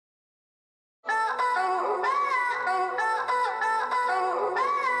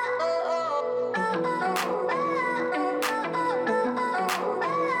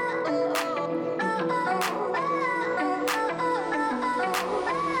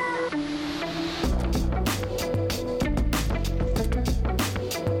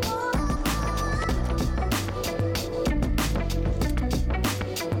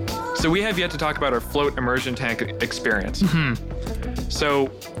So we have yet to talk about our float immersion tank experience. Mm-hmm.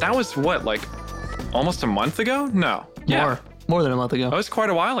 So that was what, like almost a month ago? No. More than a month ago. That was quite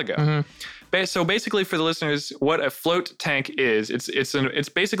a while ago. Mm-hmm. So basically, for the listeners, what a float tank is, it's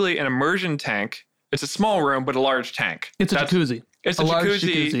basically an immersion tank. It's a small room, but a large tank. It's a jacuzzi. It's a large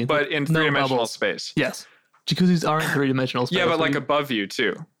jacuzzi, but in three-dimensional space. Yes. Jacuzzis are in three-dimensional space. Yeah, but like above you,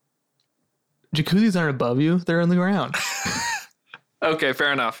 too. Jacuzzis aren't above you. They're on the ground. Okay,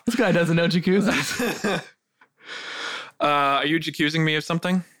 fair enough. This guy doesn't know jacuzzis. Are you jacuzzing me of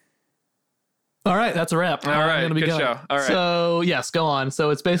something? All right, that's a wrap. All right, good show. All right. So, yes, go on.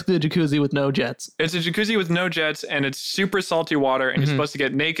 So, it's basically a jacuzzi with no jets. It's a jacuzzi with no jets, and it's super salty water, and you're supposed to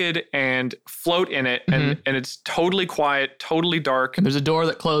get naked and float in it, and it's totally quiet, totally dark. And there's a door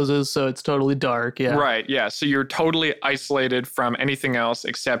that closes, so it's totally dark, yeah. Right, yeah. So you're totally isolated from anything else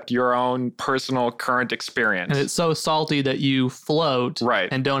except your own personal current experience. And it's so salty that you float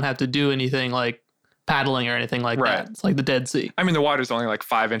and don't have to do anything like paddling or anything like that. It's like the Dead Sea. I mean, the water's only like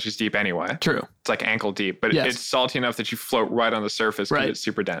 5 inches deep anyway. True. It's like ankle deep, but it's salty enough that you float right on the surface because it's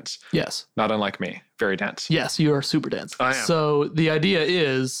super dense. Yes. Not unlike me. Very dense. Yes, you are super dense. I am. So the idea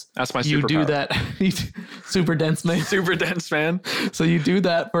is that's my superpower. You do that. Super dense man. Super dense man. So you do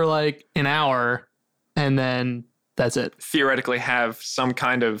that for like an hour and then that's it. Theoretically have some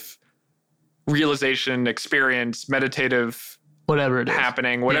kind of realization, experience, meditative whatever it is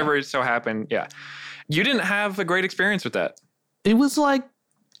happening, whatever it so happened. Yeah. You didn't have a great experience with that. It was like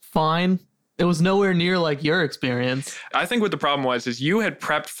fine. It was nowhere near like your experience. I think what the problem was is you had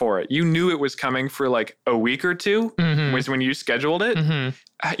prepped for it. You knew it was coming for like a week or two was when you scheduled it.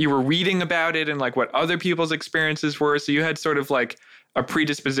 You were reading about it and like what other people's experiences were. So you had sort of like a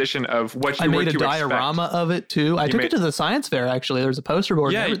predisposition of what you were to expect. I made a diorama of it too. I took it to the science fair actually. There's a poster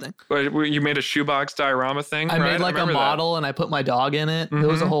board and everything. You made a shoebox diorama thing, I made like a model and I put my dog in it. It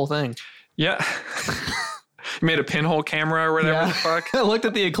was a whole thing. Yeah. You made a pinhole camera or whatever the fuck. I looked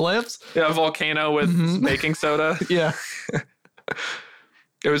at the eclipse. Yeah, a volcano with baking soda. Yeah.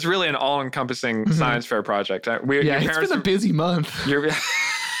 It was really an all-encompassing science fair project. It's been a busy month.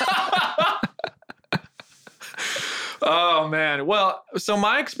 Oh, man. Well, so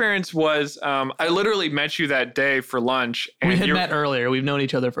my experience was I literally met you that day for lunch. And we had met earlier. We've known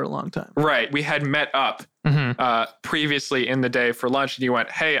each other for a long time. Right. We had met up previously in the day for lunch. And you went,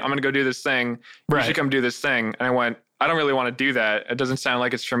 hey, I'm going to go do this thing. You should come do this thing. And I went, I don't really want to do that. It doesn't sound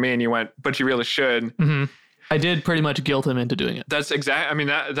like it's for me. And you went, but you really should. I did pretty much guilt him into doing it. That's exact. I mean,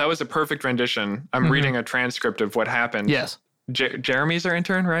 that was a perfect rendition. I'm reading a transcript of what happened. Yes. Jeremy's our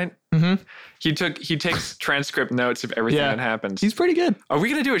intern, right? He takes transcript notes of everything that happens. He's pretty good. Are we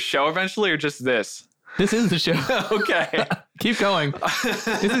going to do a show eventually or just this? This is the show. Okay. Keep going. This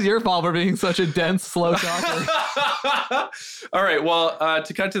is your fault for being such a dense, slow talker. All right. Well,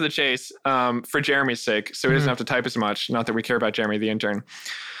 to cut to the chase, for Jeremy's sake, so he doesn't have to type as much, not that we care about Jeremy, the intern.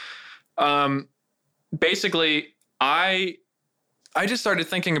 Basically, I just started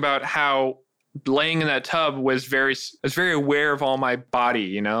thinking about how laying in that tub I was very aware of all my body,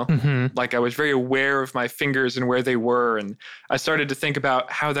 you know, like I was very aware of my fingers and where they were. And I started to think about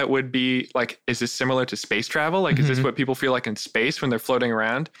how that would be like, is this similar to space travel? Like, is this what people feel like in space when they're floating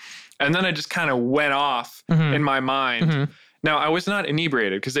around? And then I just kind of went off in my mind. Now, I was not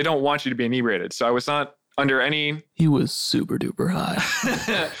inebriated because they don't want you to be inebriated. So I was not under any. He was super duper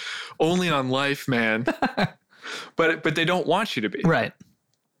high. Only on life, man. But they don't want you to be. Right.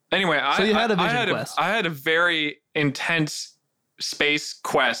 Anyway, so you had a vision quest. I had a very intense space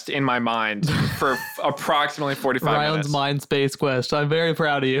quest in my mind for approximately 45 minutes. Ryan's mind space quest. I'm very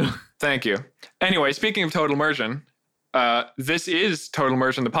proud of you. Thank you. Anyway, speaking of Total Immersion, this is Total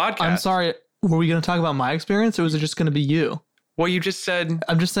Immersion, the podcast. I'm sorry. Were we going to talk about my experience or was it just going to be you? Well, you just said...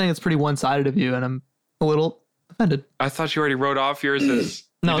 I'm just saying it's pretty one-sided of you and I'm a little offended. I thought you already wrote off yours as...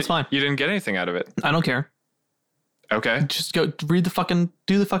 No, it's fine. You didn't get anything out of it. I don't care. Okay. Just go do the fucking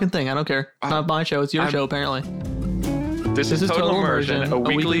thing. I don't care. It's not my show. It's your show, apparently. This is Total Immersion, a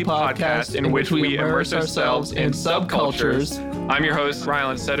weekly podcast in which we immerse ourselves in subcultures. I'm your host,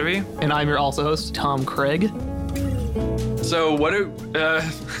 Rylan Sedovi. And I'm your also host, Tom Craig. So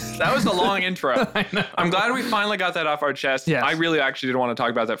that was a long intro. I know. I'm glad we finally got that off our chest. Yes. I really actually did want to talk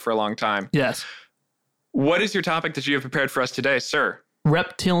about that for a long time. Yes. What is your topic that you have prepared for us today, sir?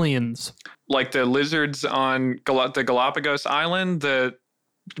 Reptilians. Like the lizards on the Galapagos Island, the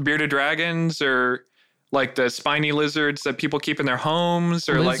bearded dragons, or like the spiny lizards that people keep in their homes,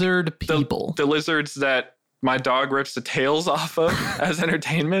 or lizard people. The lizards that my dog rips the tails off of as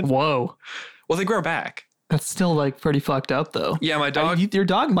entertainment. Whoa. Well, they grow back. That's still like pretty fucked up though. Yeah, my dog. Your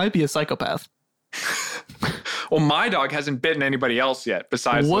dog might be a psychopath. Well, my dog hasn't bitten anybody else yet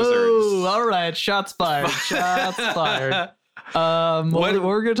besides Whoa, lizards. All right. Shots fired. Shots fired. What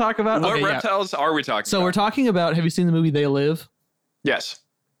we're going to talk about? What reptiles are we talking about? So we're talking about, have you seen the movie They Live? Yes.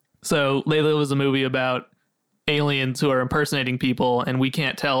 So They Live is a movie about aliens who are impersonating people, and we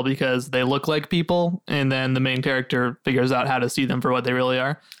can't tell because they look like people, and then the main character figures out how to see them for what they really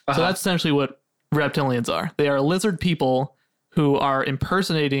are. So that's essentially what reptilians are. They are lizard people who are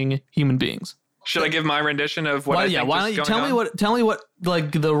impersonating human beings. Should I give my rendition of what I think why don't you tell me what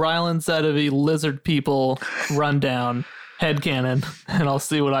like the Ryland said of a lizard people rundown headcanon, and I'll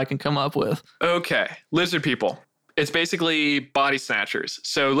see what I can come up with. Okay. Lizard people. It's basically body snatchers.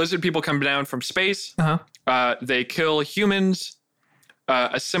 So lizard people come down from space. They kill humans,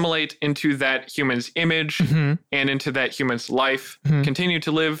 assimilate into that human's image and into that human's life, continue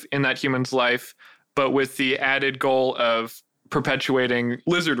to live in that human's life, but with the added goal of perpetuating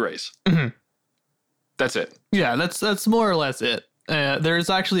lizard race. That's it. Yeah, that's more or less it. There's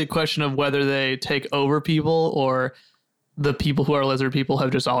actually a question of whether they take over people or the people who are lizard people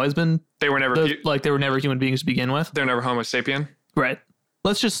have just always been. They were never they were never human beings to begin with. They're never Homo sapien. Right.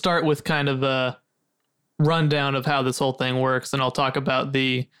 Let's just start with kind of a rundown of how this whole thing works, and I'll talk about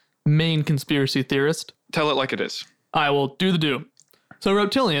the main conspiracy theorist. Tell it like it is. I will do the do. So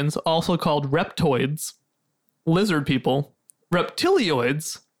reptilians, also called reptoids, lizard people,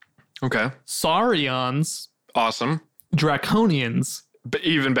 reptilioids, okay, saurians, awesome, draconians, but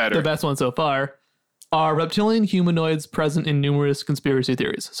even better, the best one so far, are reptilian humanoids present in numerous conspiracy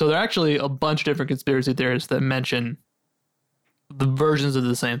theories. So there are actually a bunch of different conspiracy theories that mention the versions of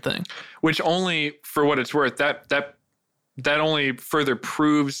the same thing. Which only, for what it's worth, that only further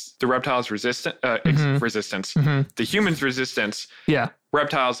proves the reptiles' resistance, the humans' resistance,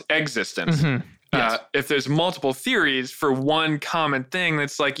 reptiles' existence. Yes. If there's multiple theories for one common thing,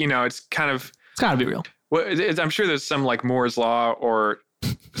 that's like, it's kind of... It's got to be real. Well, I'm sure there's some like Moore's Law or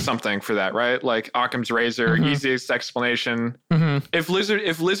something for that, right? Like Occam's razor, easiest explanation. If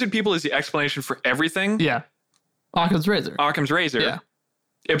lizard people is the explanation for everything... Yeah. Occam's razor. Yeah.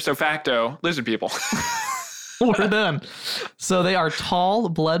 Ipso facto, lizard people. We're done. So they are tall,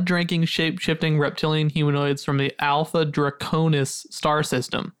 blood-drinking, shape-shifting reptilian humanoids from the Alpha Draconis star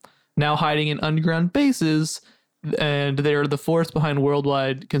system, now hiding in underground bases, and they are the force behind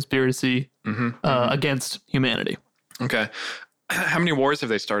worldwide conspiracy against humanity. Okay. How many wars have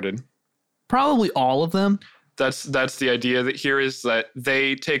they started? Probably all of them. That's the idea that here is that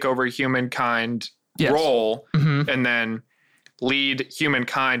they take over humankind role and then lead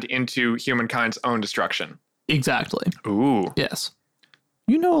humankind into humankind's own destruction. Exactly. Ooh. Yes.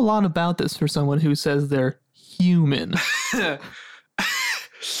 You know a lot about this for someone who says they're human.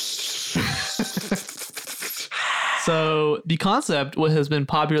 So the concept has been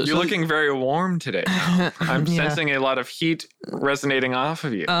popular. You're looking very warm today. I'm sensing a lot of heat resonating off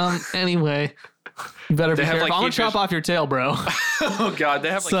of you. Anyway, you better be careful. I'm gonna chop off your tail, bro. Oh God, they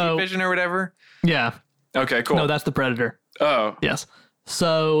have like heat vision or whatever. Yeah. Okay, cool. No, that's the Predator. Oh. Yes.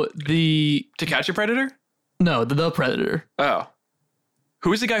 So To Catch a Predator? No, the Predator. Oh.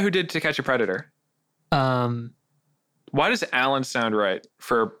 Who is the guy who did To Catch a Predator? Why does Alan sound right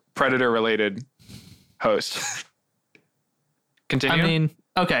for Predator-related host? Continue. I mean,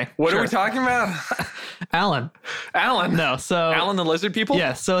 okay. What are we talking about? Alan. No, so... Alan the Lizard People?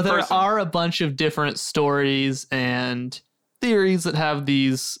 Yeah, so there are a bunch of different stories and theories that have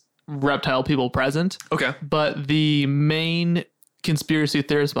these reptile people present. Okay. But the main conspiracy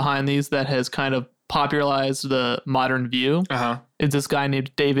theorist behind these that has kind of popularized the modern view is this guy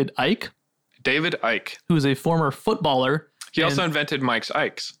named David Icke. David Icke. Who's a former footballer. He also invented Mike's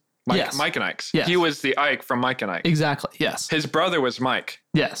Ikes. Mike and Ike's. Yes. He was the Ike from Mike and Ike. Exactly, yes. His brother was Mike.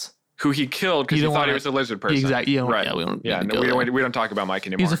 Yes. Who he killed because he thought he was a lizard person. Exactly. Right. Yeah, we don't talk about Mike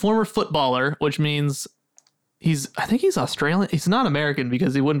anymore. He's a former footballer, which means I think he's Australian. He's not American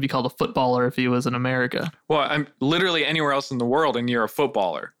because he wouldn't be called a footballer if he was in America. Well, I'm literally anywhere else in the world and you're a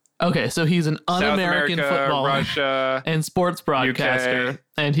footballer. Okay, so he's an un-American footballer, Russia, and sports broadcaster, UK.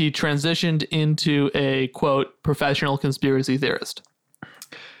 And he transitioned into a, quote, professional conspiracy theorist.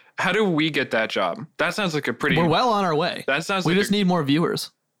 How do we get that job? That sounds like We're well on our way. That sounds we just need more viewers.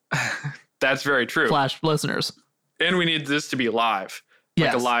 That's very true. / listeners. And we need this to be live.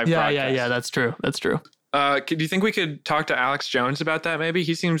 Like a live broadcast. Yeah, that's true. Do you think we could talk to Alex Jones about that maybe?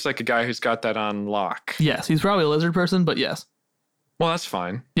 He seems like a guy who's got that on lock. Yes, he's probably a lizard person, but yes. Well, that's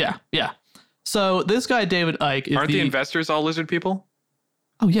fine. Yeah. So this guy, David Icke, is Aren't the investors all lizard people?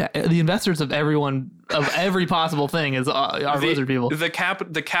 Oh, yeah. The investors of every possible thing are lizard people. The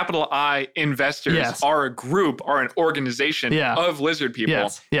capital I investors are an organization of lizard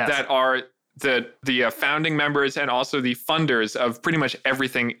people that are the founding members and also the funders of pretty much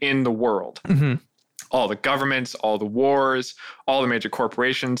everything in the world. All the governments, all the wars, all the major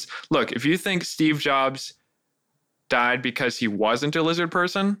corporations. Look, if you think Steve Jobs died because he wasn't a lizard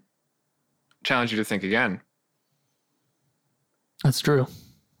person, challenge you to think again. That's true.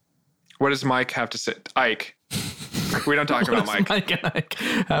 What does Mike have to say? Ike. We don't talk about Mike. Mike and Ike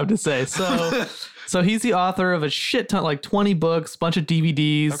have to say. So he's the author of a shit ton, like 20 books, bunch of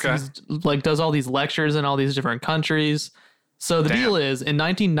DVDs. Okay. He's like does all these lectures in all these different countries. So the deal is, in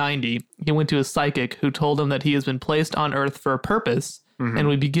 1990, he went to a psychic who told him that he has been placed on Earth for a purpose and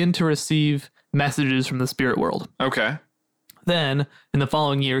would begin to receive messages from the spirit world. Okay. Then, in the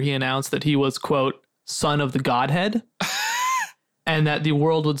following year, he announced that he was, quote, son of the Godhead, and that the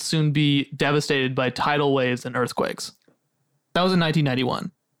world would soon be devastated by tidal waves and earthquakes. That was in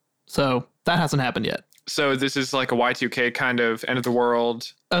 1991. So that hasn't happened yet. So this is like a Y2K kind of end of the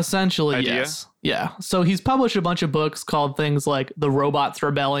world. Essentially, idea? yes. Yeah. So he's published a bunch of books called things like The Robots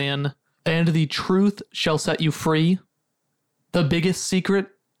Rebellion and The Truth Shall Set You Free, The Biggest Secret,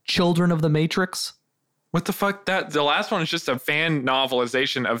 Children of the Matrix. What the fuck? The last one is just a fan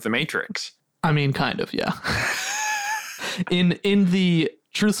novelization of The Matrix. I mean, kind of, yeah. In The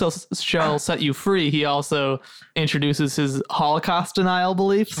Truth Shall Set You Free, he also introduces his Holocaust denial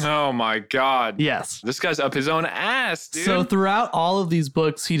beliefs. Oh my God. Yes. This guy's up his own ass, dude. So throughout all of these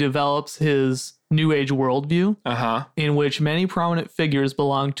books, he develops his New Age worldview, in which many prominent figures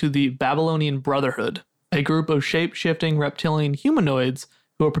belong to the Babylonian Brotherhood, a group of shape-shifting reptilian humanoids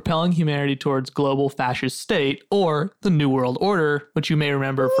who are propelling humanity towards global fascist state, or the New World Order, which you may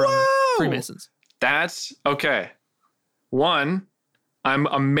remember from Freemasons. That's okay. One, I'm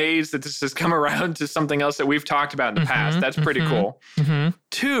amazed that this has come around to something else that we've talked about in the past. That's pretty cool.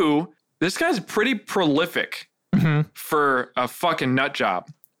 Two, this guy's pretty prolific for a fucking nut job.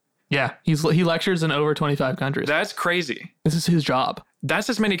 Yeah, he lectures in over 25 countries. That's crazy. This is his job. That's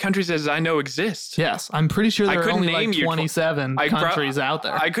as many countries as I know exist. Yes, I'm pretty sure there are only like 27 countries out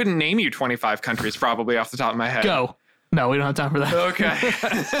there. I couldn't name you 25 countries probably off the top of my head. Go. No, we don't have time for that.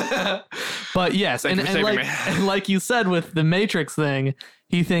 Okay. But yes, and like you said with the Matrix thing,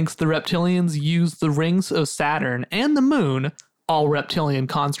 he thinks the reptilians use the rings of Saturn and the moon, all reptilian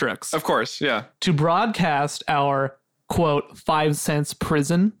constructs, Of course, yeah. to broadcast our, quote, 5 sense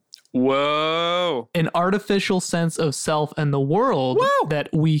prison, Whoa. an artificial sense of self and the world that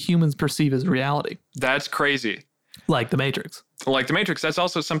we humans perceive as reality. That's crazy. Like the Matrix. Like the Matrix, that's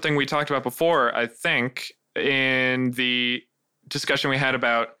also something we talked about before, I think, in the discussion we had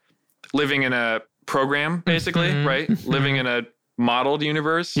about living in a program, basically, right? Living in a modeled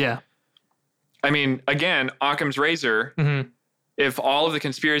universe. Yeah. I mean, again, Occam's razor, if all of the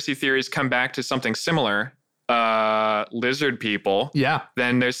conspiracy theories come back to something similar, lizard people,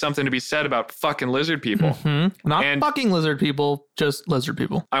 then there's something to be said about fucking lizard people. Not fucking lizard people, just lizard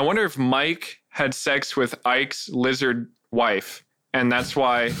people. I wonder if Mike had sex with Ike's lizard wife, and that's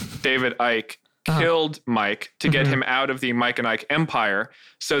why David Icke killed Mike to get him out of the Mike and Ike empire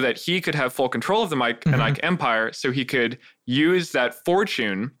so that he could have full control of the Mike and Ike empire so he could use that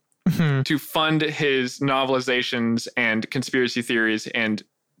fortune to fund his novelizations and conspiracy theories and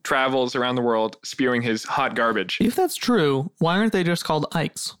travels around the world spewing his hot garbage. If that's true, why aren't they just called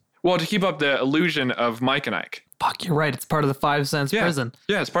Ikes? Well, to keep up the illusion of Mike and Ike. Fuck, you're right. It's part of the 5 sense prison.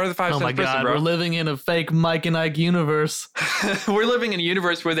 Yeah, it's part of the 5 sense prison, God, bro. we're living in a fake Mike and Ike universe. We're living in a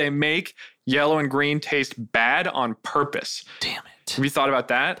universe where they make yellow and green taste bad on purpose. Damn it. Have you thought about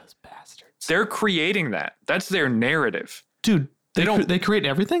that? Those bastards. They're creating that. That's their narrative. Dude, they create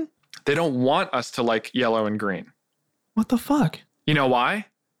everything? They don't want us to like yellow and green. What the fuck? You know why?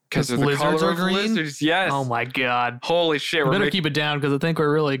 Because of the lizards color are of green? lizards. Yes. Oh my God. Holy shit. We better keep it down because I think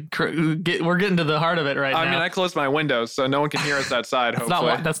we're really we're getting to the heart of it right now. I mean, I closed my windows so no one can hear us outside,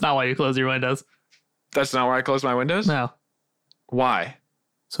 hopefully. That's not why you close your windows. That's not why I close my windows? No. Why?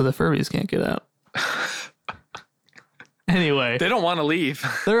 So the Furbies can't get out. Anyway. They don't want to leave.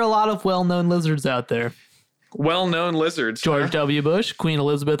 There are a lot of well-known lizards out there. Well-known lizards. George W. Bush, Queen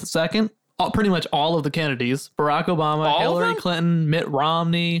Elizabeth II, pretty much all of the Kennedys, Barack Obama, Hillary Clinton, Mitt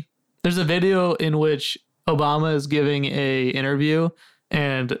Romney. There's a video in which Obama is giving a interview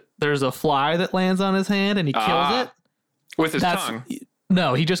and there's a fly that lands on his hand and he kills it. With his tongue?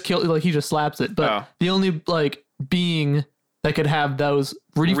 No, he just he just slaps it. But the only being that could have those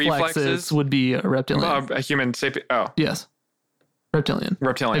reflexes would be a reptilian. A human sapien. Oh. Yes. Reptilian.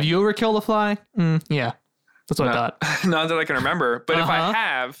 Reptilian. Have you ever killed a fly? Yeah. That's what I thought. Not that I can remember. But if I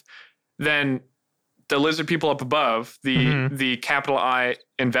have, then the lizard people up above, the capital I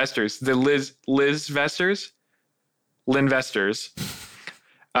investors, the Linvestors,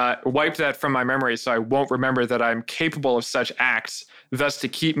 Wipe that from my memory so I won't remember that I'm capable of such acts, thus to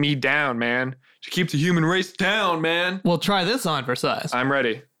keep me down, man. To keep the human race down, man. Well, try this on for size. I'm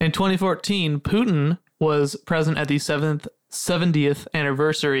ready. In 2014, Putin was present at the 70th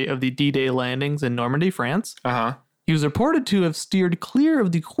anniversary of the D-Day landings in Normandy, France. Uh-huh. He was reported to have steered clear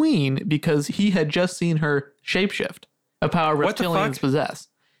of the Queen because he had just seen her shapeshift, a power reptilians possess.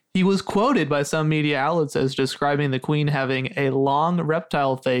 He was quoted by some media outlets as describing the Queen having a long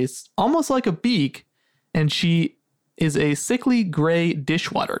reptile face, almost like a beak, and she is a sickly gray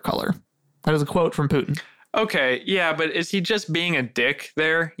dishwater color. That is a quote from Putin. Okay, yeah, but is he just being a dick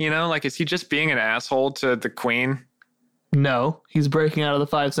there? You know, like, is he just being an asshole to the Queen? No, he's breaking out of the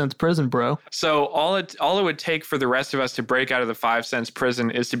 5 cents prison, bro. So all it would take for the rest of us to break out of the 5 cents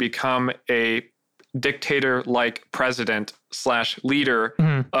prison is to become a dictator-like president /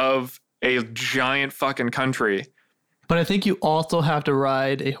 leader of a giant fucking country. But I think you also have to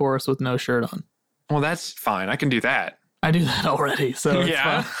ride a horse with no shirt on. Well, that's fine. I can do that. I do that already, so it's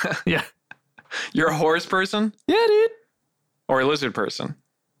Yeah. fine. Yeah. You're a horse person? Yeah, dude. Or a lizard person?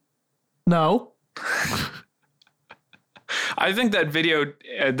 No. I think that video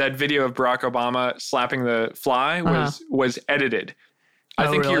of Barack Obama slapping the fly was edited. I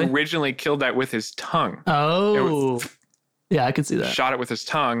think really? he originally killed that with his tongue. Oh. Yeah, I could see that. Shot it with his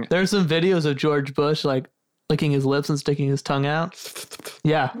tongue. There's some videos of George Bush like licking his lips and sticking his tongue out.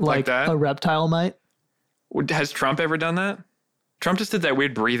 Yeah, like that? a reptile might. Has Trump ever done that? Trump just did that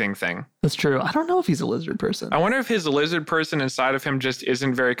weird breathing thing. That's true. I don't know if he's a lizard person. I wonder if his lizard person inside of him just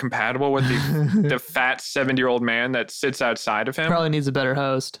isn't very compatible with the fat 70-year-old man that sits outside of him. Probably needs a better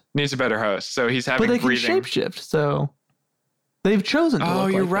host. Needs a better host. So he's having But they breathing. can shapeshift, so they've chosen to Oh,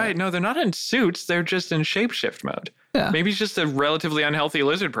 look you're like right. that. No, they're not in suits. They're just in shapeshift mode. Yeah. Maybe he's just a relatively unhealthy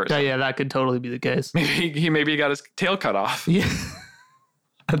lizard person. Yeah, that could totally be the case. Maybe he got his tail cut off. Yeah,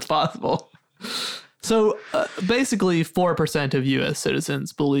 that's possible. So basically, 4% of U.S.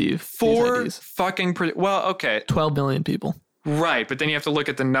 citizens believe these ideas. Well, okay. 12 million people. Right, but then you have to look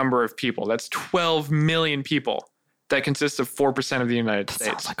at the number of people. That's 12 million people. That consists of 4% of the United States.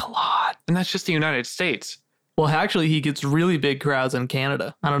 Sounds like a lot. And that's just the United States. Well, actually, he gets really big crowds in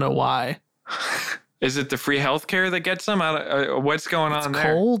Canada. I don't know why. Is it the free healthcare that gets them? What's going on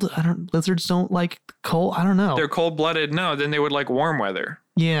there? Cold? Lizards don't like cold. I don't know. They're cold-blooded. No, then they would like warm weather.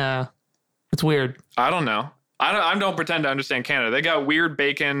 Yeah. It's weird. I don't know. I don't pretend to understand Canada. They got weird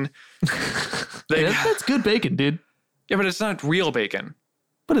bacon. That's good bacon, dude. Yeah, but it's not real bacon.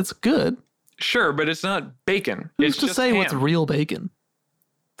 But it's good. Sure, but it's not bacon. Who's It's to just say ham. what's real bacon?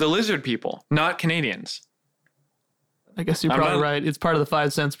 The lizard people, not Canadians. I guess you're probably right. It's part of the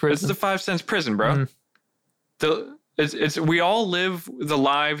 5 cents prison. It's the 5 cents prison, bro. We all live the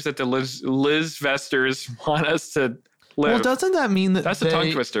lives that the Liz Vesters want us to live. Well, doesn't that mean that That's a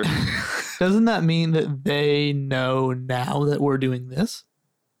tongue twister. Doesn't that mean that they know now that we're doing this?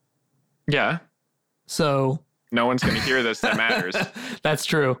 Yeah. So No one's going to hear this that matters. that's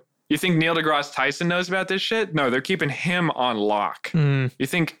true. You think Neil deGrasse Tyson knows about this shit? No, they're keeping him on lock. You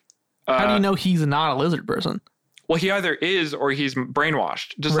think... How do you know he's not a lizard person? Well, he either is or he's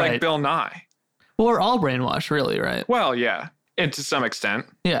brainwashed, just Right. like Bill Nye. Well, we're all brainwashed, really, right? Well, yeah, and to some extent,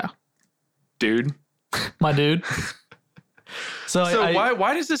 Yeah. dude. My dude. So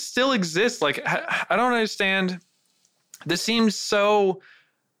why does this still exist? Like, I don't understand. This seems so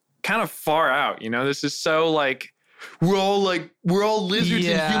kind of far out, you know? This is so like we're all lizards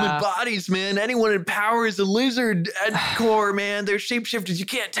in human bodies, man. Anyone in power is a lizard at core, man. They're shapeshifters. You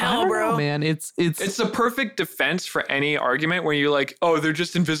can't I tell, don't bro. know, man. It's the perfect defense for any argument where you're like, oh, they're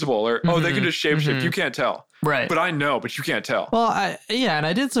just invisible, or oh, they can just shapeshift. You can't tell. right. But I know, but you can't tell. Well, and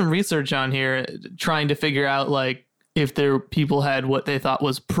I did some research on here trying to figure out like if people had what they thought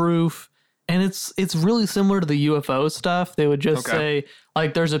was proof. And it's really similar to the UFO stuff. They would just say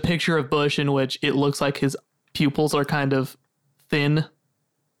like there's a picture of Bush in which it looks like his pupils are kind of thin.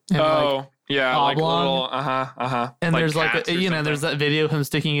 And yeah, like oblong. little And like there's like cats or there's something. that video of him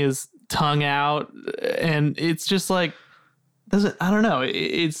sticking his tongue out, and it's just like I don't know.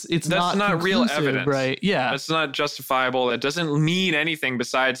 It's That's not real conclusive, evidence, right? Yeah, That's not justifiable. It doesn't mean anything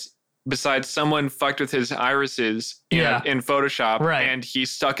besides someone fucked with his irises in Photoshop, Right. and he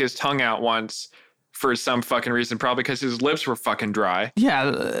stuck his tongue out once for some fucking reason, probably because his lips were fucking dry. yeah.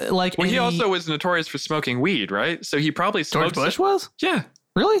 Like Well, he also was notorious for smoking weed, right? So he probably George smoked. Bush was Yeah,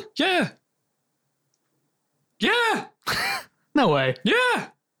 really yeah, yeah, no way. yeah,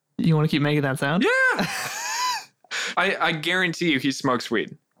 You want to keep making that sound yeah. I guarantee you he smokes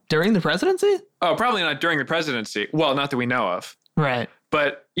weed. during the presidency? Oh, probably not during the presidency. Well, not that we know of. Right.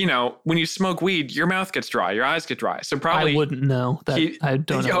 But, you know, when you smoke weed, your mouth gets dry, your eyes get dry. So probably I wouldn't know that. I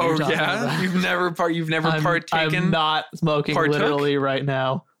don't know. What you're talking about. You've never partaken. I'm not smoking literally right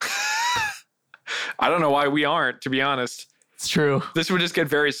now. I don't know why we aren't, to be honest. It's true. This would just get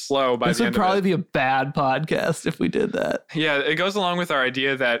very slow by the end of it. This would probably be a bad podcast if we did that. Yeah, it goes along with our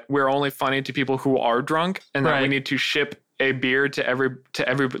idea that we're only funny to people who are drunk, and that we need to ship a beer to every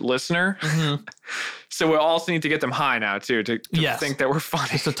listener. Mm-hmm. So we also need to get them high now too to think that we're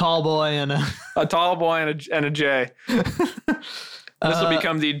funny. It's a tall boy and a tall boy and a J. This will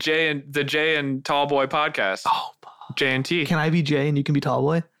become the J and Tall Boy podcast. Oh, J and T. Can I be J and you can be Tall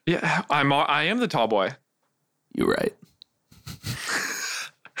Boy? Yeah, I am the tall boy. You're right.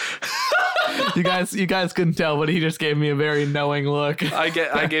 You guys couldn't tell, but he just gave me a very knowing look. I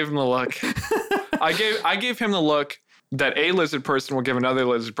gave him the look. I gave him the look that a lizard person will give another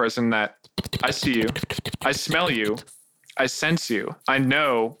lizard person, that I see you, I smell you, I sense you, I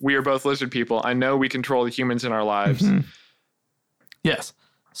know we are both lizard people, I know we control the humans in our lives. Mm-hmm. Yes.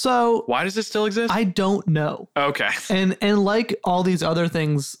 So why does it still exist? I don't know. Okay. And like all these other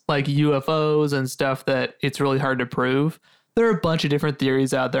things like UFOs and stuff that it's really hard to prove, there are a bunch of different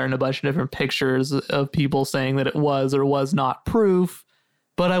theories out there and a bunch of different pictures of people saying that it was or was not proof.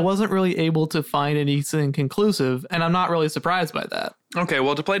 But I wasn't really able to find anything conclusive, and I'm not really surprised by that. Okay,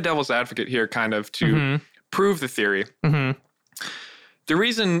 well, to play devil's advocate here, kind of to prove the theory, the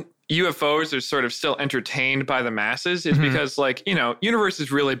reason UFOs are sort of still entertained by the masses is because, like, you know, universe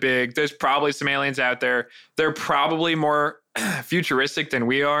is really big. There's probably some aliens out there. They're probably more futuristic than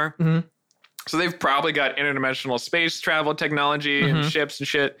we are. So they've probably got interdimensional space travel technology and ships and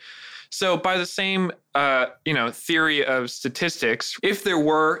shit. So by the same, theory of statistics, if there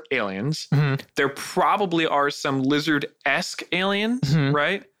were aliens, there probably are some lizard-esque aliens,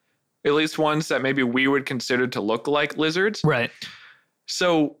 right? At least ones that maybe we would consider to look like lizards. Right.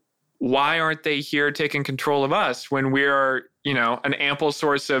 So why aren't they here taking control of us when we are, you know, an ample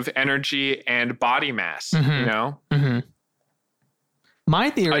source of energy and body mass, you know? My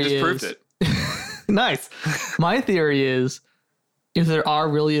theory is... I just proved it. Nice. My theory is, if there are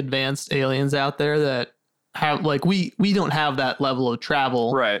really advanced aliens out there that have, like, we don't have that level of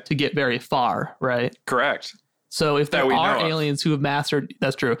travel to get very far, right? Correct. So if there are aliens who have mastered,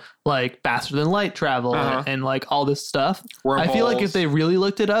 that's true, like faster than light travel and like all this stuff, wormholes. I feel like if they really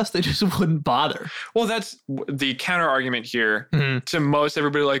looked at us, they just wouldn't bother. Well, that's the counter argument here to most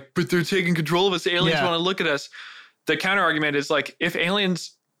everybody, like, but they're taking control of us. Aliens want to look at us. The counter argument is, like, if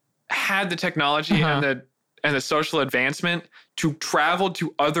aliens had the technology and the social advancement to travel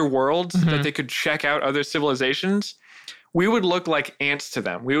to other worlds that they could check out other civilizations, we would look like ants to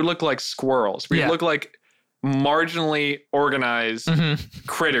them. We would look like squirrels. We would look like marginally organized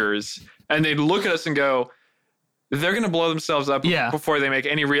critters. And they'd look at us and go, they're going to blow themselves up before they make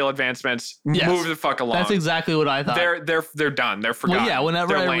any real advancements. Yes. Move the fuck along. That's exactly what I thought. They're done. They're forgotten. Well, yeah,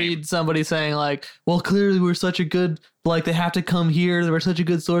 whenever I read somebody saying, like, well, clearly we're such a good, like, they have to come here. They were such a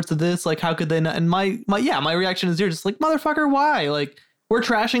good source of this. Like, how could they not? And my reaction is, you're just like, motherfucker, why? Like, we're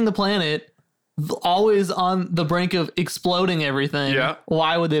trashing the planet, always on the brink of exploding everything. Yeah.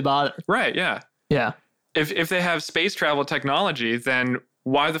 Why would they bother? Right, yeah. Yeah. If they have space travel technology, then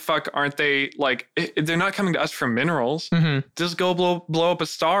why the fuck aren't they, like, they're not coming to us for minerals. Just go blow up a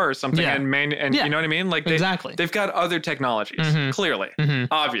star or something and you know what I mean? Like, they've got other technologies, clearly,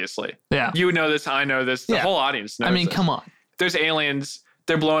 obviously. Yeah. You know this, I know this, the whole audience knows this. Come on. There's aliens,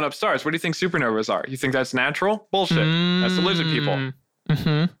 they're blowing up stars. What do you think supernovas are? You think that's natural? Bullshit. That's the lizard people.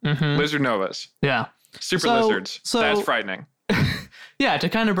 Lizard novas. Yeah. Super lizards. That's frightening. Yeah, to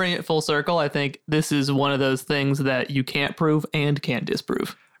kind of bring it full circle, I think this is one of those things that you can't prove and can't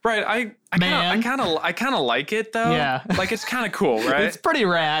disprove. Right. I kind of like it though. Yeah. Like, it's kind of cool, right? It's pretty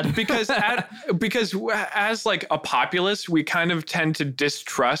rad because as like a populace, we kind of tend to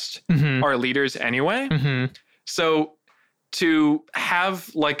distrust our leaders anyway. So to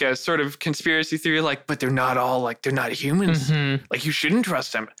have, like, a sort of conspiracy theory, like, but they're not humans. Like, you shouldn't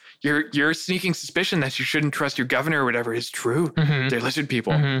trust them. Your sneaking suspicion that you shouldn't trust your governor or whatever is true. They're lizard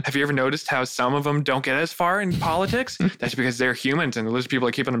people. Have you ever noticed how some of them don't get as far in politics? That's because they're humans and the lizard people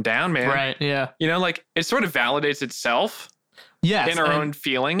are keeping them down, man. Right, yeah. You know, like, it sort of validates itself in our own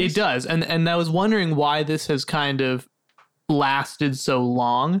feelings. It does. And I was wondering why this has kind of lasted so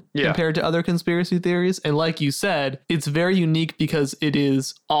long compared to other conspiracy theories. And like you said, it's very unique because it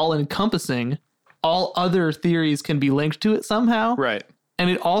is all encompassing. All other theories can be linked to it somehow. Right. And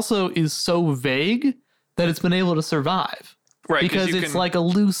it also is so vague that it's been able to survive. Right. Because it's like a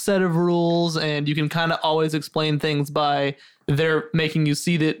loose set of rules and you can kind of always explain things by they're making you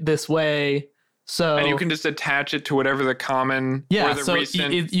see it this way. So and you can just attach it to whatever the common or the so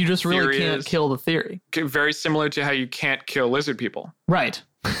recent you just really theory can't is. kill the theory. Very similar to how you can't kill lizard people. Right.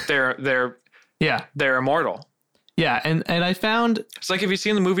 They're Yeah. immortal. Yeah. And I found It's like, have you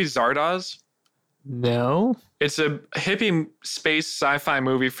seen the movie Zardoz? no. It's a hippie space sci-fi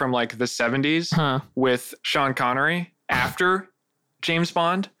movie from like the 70s with Sean Connery after James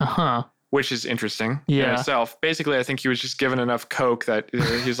Bond, which is interesting in itself. Basically, I think he was just given enough coke that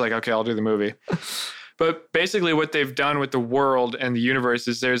he's like, okay, I'll do the movie. But basically what they've done with the world and the universe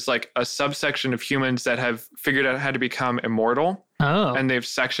is there's like a subsection of humans that have figured out how to become immortal. Oh. And they've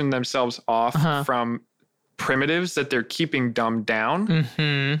sectioned themselves off from primitives that they're keeping dumbed down.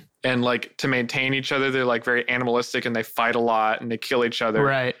 Mm-hmm. And like to maintain each other, they're like very animalistic and they fight a lot and they kill each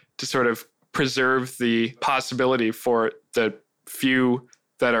other to sort of preserve the possibility for the few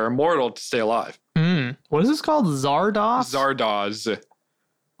that are immortal to stay alive. What is this called? Zardoz? Zardoz.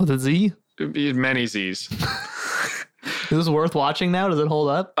 With a Z? Many Z's. Is this worth watching now? Does it hold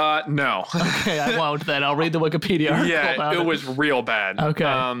up? No. Okay, I won't then. I'll read the Wikipedia article. Yeah, it was real bad.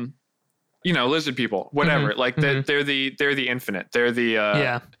 Okay. Lizard people, whatever. Like they're the infinite. They're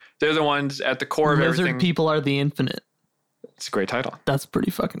the they're the ones at the core of everything. Lizard people are the infinite. It's a great title. That's pretty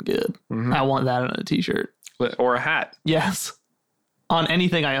fucking good. Mm-hmm. I want that on a t-shirt. Or a hat. Yes. On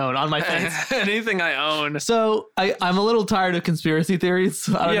anything I own, on my face. Anything I own. So I'm a little tired of conspiracy theories.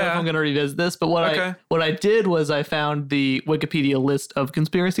 I don't know if I'm going to revisit this, but what I did was I found the Wikipedia list of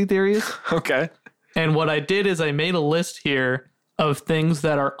conspiracy theories. Okay. And what I did is I made a list here of things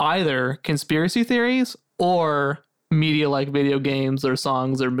that are either conspiracy theories or media like video games or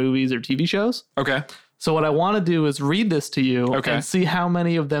songs or movies or TV shows. Okay. So what I want to do is read this to you and see how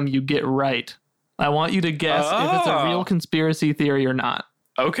many of them you get right. I want you to guess if it's a real conspiracy theory or not.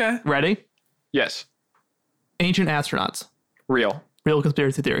 Okay. Ready? Yes. Ancient astronauts. Real. Real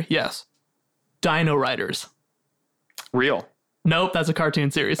conspiracy theory. Yes. Dino Riders. Real. Nope, that's a cartoon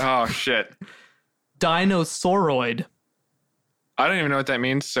series. Oh, shit. Dinosauroid. I don't even know what that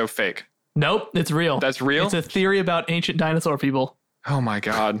means, so fake. Nope, it's real. That's real? It's a theory about ancient dinosaur people. Oh, my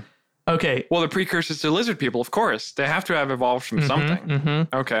God. Okay. Well, the precursors to lizard people, of course. They have to have evolved from something.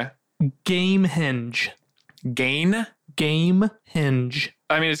 Mm-hmm. Okay. Gamehenge. Gain? Gamehenge.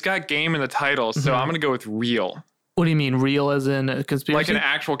 I mean, it's got game in the title, so I'm going to go with real. What do you mean, real as in a conspiracy? Like an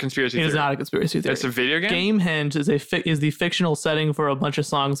actual conspiracy theory. It is not a conspiracy theory. It's a video game? Gamehenge is the fictional setting for a bunch of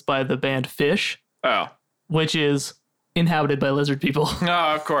songs by the band Fish. Oh. Which is inhabited by lizard people.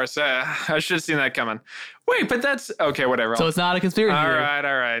 Oh, of course. I should have seen that coming. Wait, but that's... Okay, whatever. So it's not a conspiracy theory.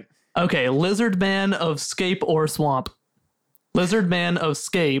 All right. Okay, Lizard Man of Scape or Swamp. Lizard Man of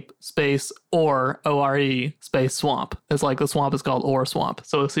Scape, space, or O-R-E, space, swamp. It's like the swamp is called or swamp.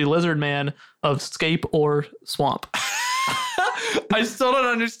 So it's the Lizard Man of Scape or Swamp. I still don't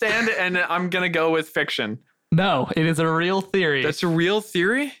understand it, and I'm going to go with fiction. No, it is a real theory. That's a real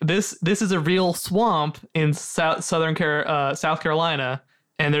theory? This is a real swamp in South Carolina,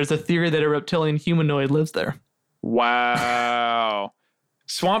 and there's a theory that a reptilian humanoid lives there. Wow.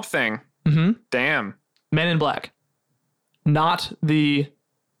 Swamp Thing. Mm-hmm. Damn. Men in Black. Not the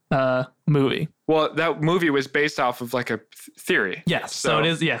movie. Well, that movie was based off of like a theory. Yes. So it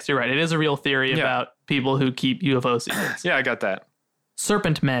is. Yes, you're right. It is a real theory about people who keep UFO secrets. Yeah, I got that.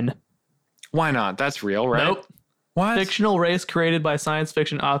 Serpent Men. Why not? That's real, right? Nope. What? Fictional race created by science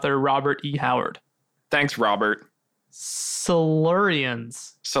fiction author Robert E. Howard. Thanks, Robert.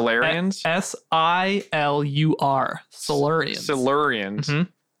 Silurians. Solarians? Silur. Silurians. Silurians. Mm-hmm.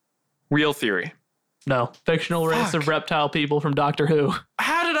 Real theory. No. Fictional race of reptile people from Doctor Who.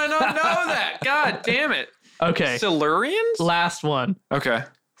 How did I not know that? God damn it. Okay. Silurians? Last one. Okay.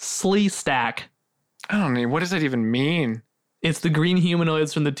 Sleestack. I don't know. What does that even mean? It's the green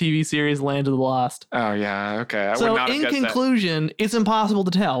humanoids from the TV series Land of the Lost. Oh, yeah. Okay. I would so not have in guessed conclusion, it's impossible to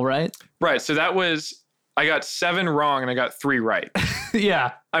tell, right? Right. So that was, I got 7 wrong and I got 3 right.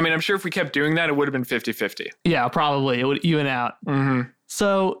 Yeah. I mean, I'm sure if we kept doing that, it would have been 50-50. Yeah, probably. It would even out. Mm-hmm.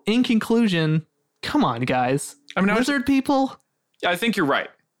 So in conclusion, come on, guys. I mean, lizard people? I think you're right.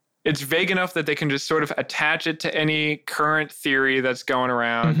 It's vague enough that they can just sort of attach it to any current theory that's going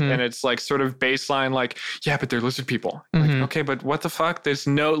around. Mm-hmm. And it's like sort of baseline, like, yeah, but they're lizard people. Mm-hmm. Like, okay, but what the fuck? There's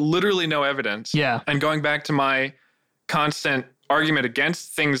literally no evidence. Yeah. And going back to my constant argument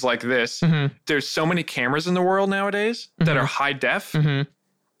against things like this, there's so many cameras in the world nowadays that are high def. Come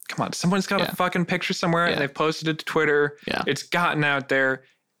on, someone's got a fucking picture somewhere and they've posted it to Twitter. Yeah. It's gotten out there.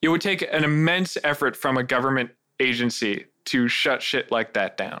 It would take an immense effort from a government agency to shut shit like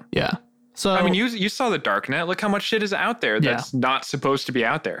that down. Yeah. So I mean, you saw the darknet. Look how much shit is out there that's not supposed to be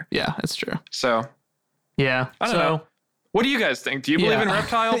out there. Yeah, it's true. So Yeah. I don't know. What do you guys think? Do you believe in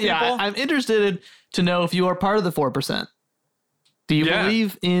reptile people? Yeah, I'm interested to know if you are part of the 4%. Do you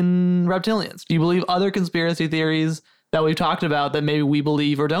believe in reptilians? Do you believe other conspiracy theories that we've talked about that maybe we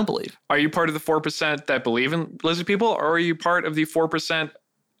believe or don't believe? Are you part of the 4% that believe in lizard people, or are you part of the 4%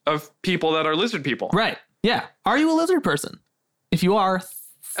 of people that are lizard people? Right. Yeah. Are you a lizard person? If you are...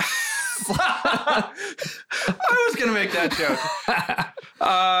 I was going to make that joke.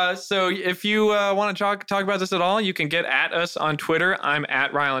 So if you want to talk about this at all, you can get at us on Twitter. I'm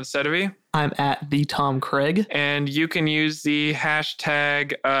at Rylan Sedevy. I'm at the Tom Craig. And you can use the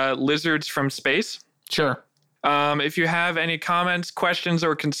hashtag lizards from space. Sure. If you have any comments, questions,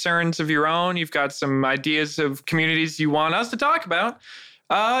 or concerns of your own, you've got some ideas of communities you want us to talk about,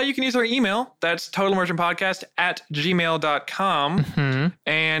 you can use our email. That's totalimmersionpodcast@gmail.com. Mm-hmm.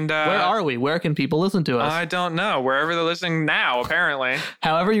 And where are we? Where can people listen to us? I don't know. Wherever they're listening now, apparently.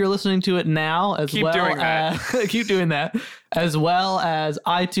 However you're listening to it now, keep doing that. Keep doing that, as well as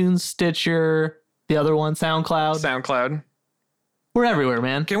iTunes, Stitcher, the other one, SoundCloud. We're everywhere,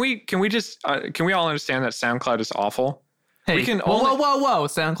 man. Can we just can we all understand that SoundCloud is awful? Hey, we can whoa!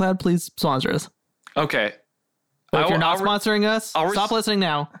 SoundCloud, please sponsor us. Okay. But if you're not sponsoring us, stop listening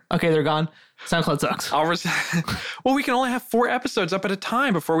now. Okay, they're gone. SoundCloud sucks. Well, we can only have 4 episodes up at a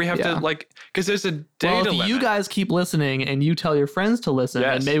time before we have to because there's a data limit. You guys keep listening and you tell your friends to listen,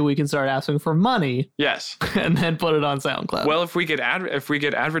 and maybe we can start asking for money. Yes. And then put it on SoundCloud. Well, if we get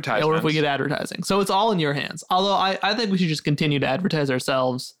advertising. Or if we get advertising. So it's all in your hands. Although I think we should just continue to advertise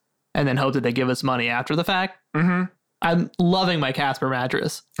ourselves and then hope that they give us money after the fact. Mm-hmm. I'm loving my Casper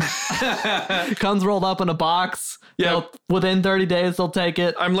mattress. Comes rolled up in a box. Yeah. Within 30 days, they'll take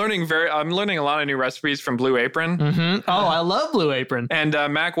it. I'm learning a lot of new recipes from Blue Apron. Mm-hmm. Oh, I love Blue Apron. And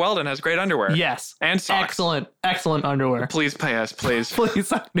Mac Weldon has great underwear. Yes. And socks. Excellent underwear. Please pay us, please.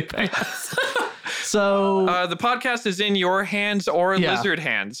 Please pay us. So the podcast is in your hands or lizard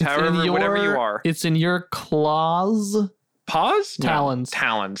hands, whatever you are. It's in your claws. Paws? Talons. No,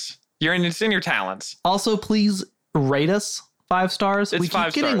 talons. It's in your talons. Also, please rate us 5 stars. We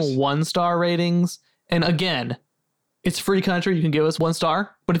keep getting 1-star ratings. And again, it's free country. You can give us 1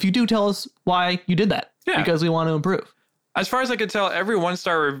 star. But if you do, tell us why you did that. Yeah. Because we want to improve. As far as I could tell, every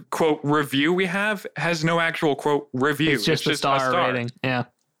 1-star quote review we have has no actual quote review. It's just a star rating. Yeah.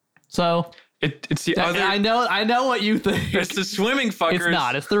 So it's the other. I know what you think. It's the swimming fuckers. It's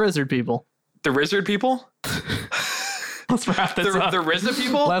not. It's the lizard people. The lizard people? Let's wrap this up. The RZA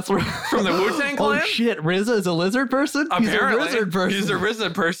people? From the Wu-Tang Clan? Oh shit, RZA is a lizard person? Apparently. He's a lizard person. He's a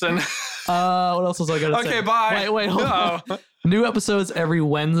RZA person. What else was I going to say? Okay, bye. Wait, hold on. New episodes every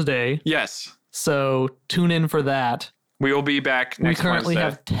Wednesday. Yes. So tune in for that. We will be back next We currently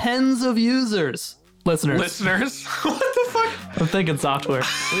Wednesday. have tens of users. Listeners? What the fuck? I'm thinking software.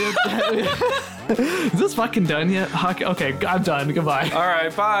 Is this fucking done yet? Okay, I'm done. Goodbye. All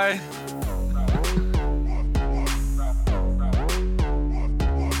right, bye.